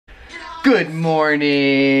Good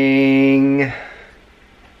morning.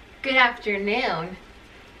 Good afternoon.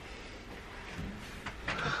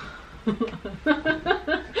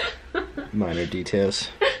 Minor details.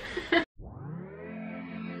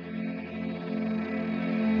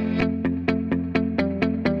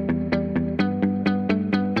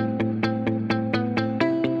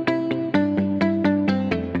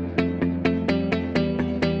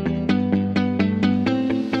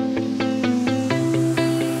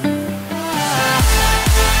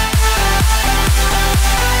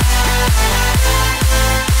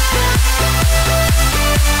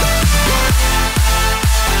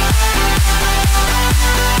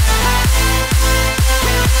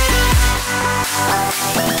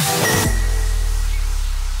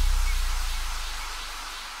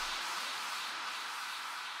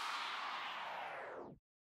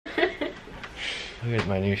 Look at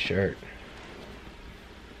my new shirt.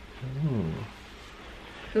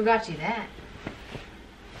 Who got you that?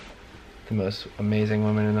 The most amazing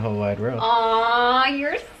woman in the whole wide world. Aw,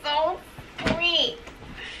 you're so sweet.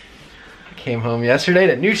 I came home yesterday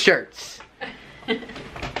to new shirts. I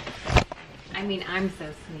mean, I'm so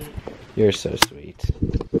sweet. You're so sweet.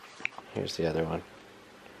 Here's the other one.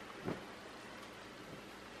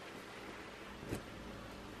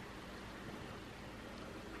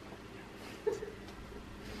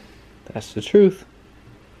 That's the truth.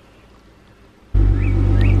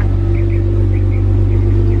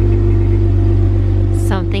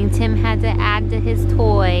 Something Tim had to add to his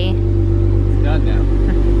toy. It's done now.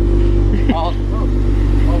 Hold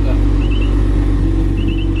up.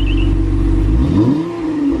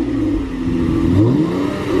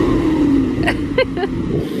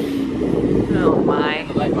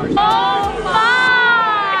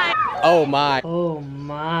 Oh my. Oh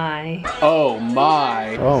my! Oh my. Oh my. Oh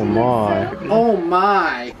my. Oh my. Oh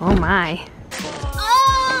my. Oh my.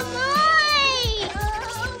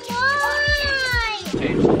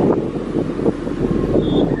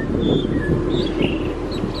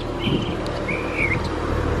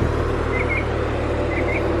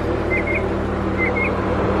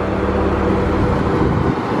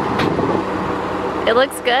 It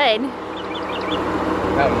looks good.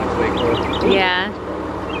 That one looks way cool. Yeah.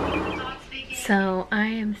 So I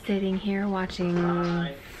am sitting here watching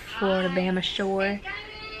Florida Bama Shore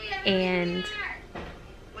and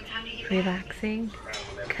relaxing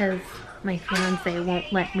because my fiance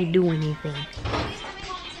won't let me do anything.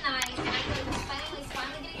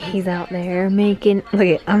 He's out there making, look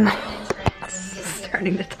at, I'm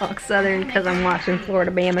starting to talk Southern because I'm watching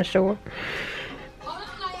Florida Bama Shore.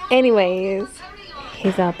 Anyways,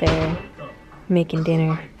 he's out there making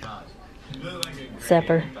dinner,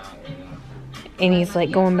 supper, and he's like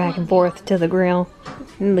going back and forth to the grill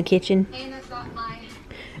in the kitchen and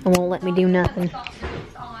won't let me do nothing.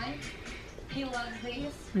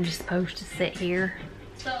 I'm just supposed to sit here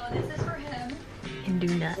and do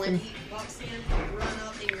nothing.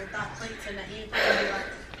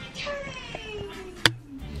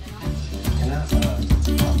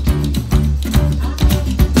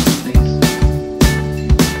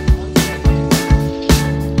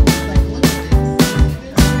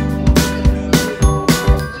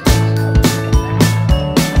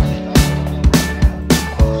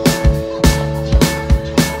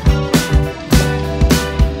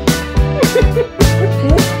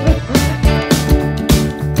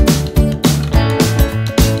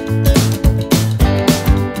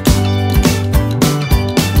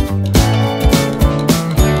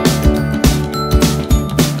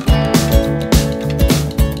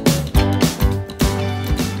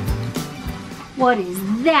 What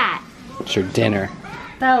is that? It's your dinner.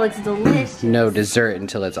 That looks delicious. No dessert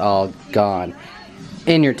until it's all gone.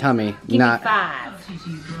 In your tummy. Give not me 5.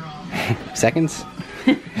 seconds?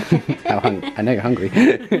 I know you're hungry.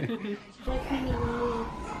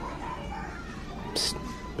 Psst,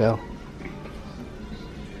 Bill.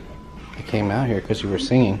 I came out here because you were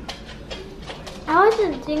singing. I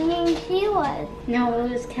wasn't singing, she was. No, it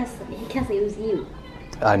was Kesley. Kesley, it was you.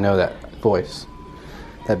 I know that voice.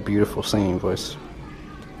 That beautiful singing voice.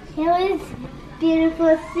 It was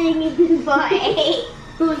beautiful singing voice.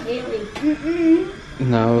 Who was Haley?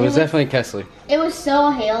 No, it was definitely Kesley. It was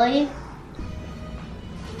so Haley.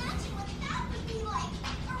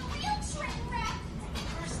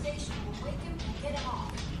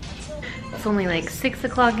 It's only like 6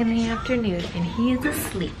 o'clock in the afternoon and he is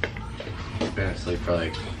asleep. He's been asleep for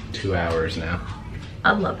like 2 hours now.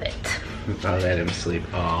 I love it. I let him sleep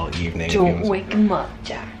all evening. Don't wake him up,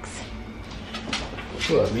 Jax.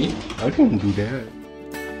 What, me? I don't do that.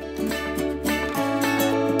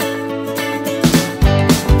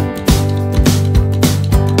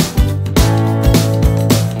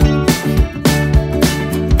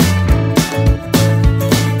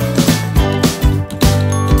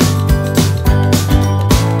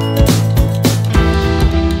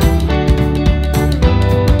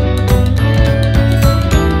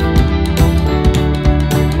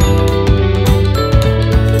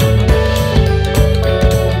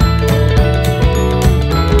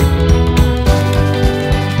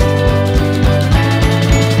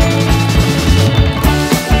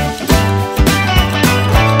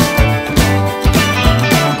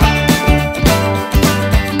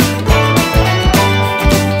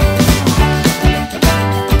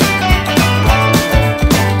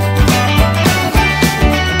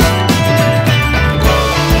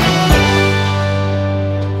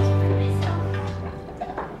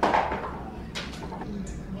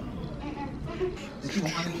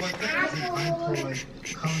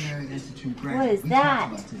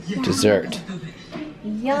 dessert.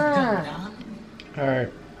 Yum.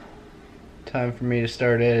 Alright. Time for me to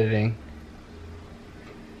start editing.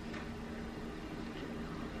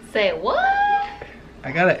 Say what?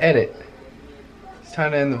 I gotta edit. It's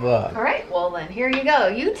time to end the vlog. Alright, well then, here you go.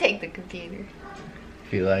 You take the computer.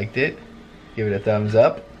 If you liked it, give it a thumbs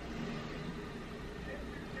up.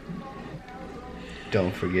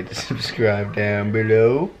 Don't forget to subscribe down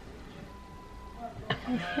below.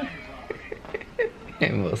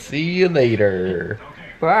 And we'll see you later.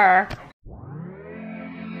 Bye.